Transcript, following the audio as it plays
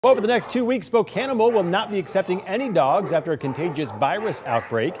Over the next 2 weeks, SpokAnimal will not be accepting any dogs after a contagious virus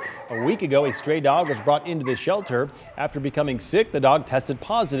outbreak. A week ago, a stray dog was brought into the shelter. After becoming sick, the dog tested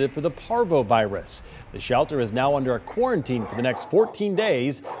positive for the Parvo virus. The shelter is now under a quarantine for the next 14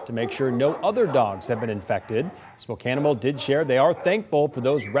 days to make sure no other dogs have been infected. SpokAnimal did share they are thankful for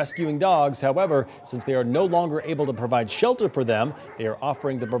those rescuing dogs. However, since they are no longer able to provide shelter for them, they are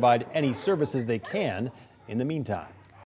offering to provide any services they can in the meantime.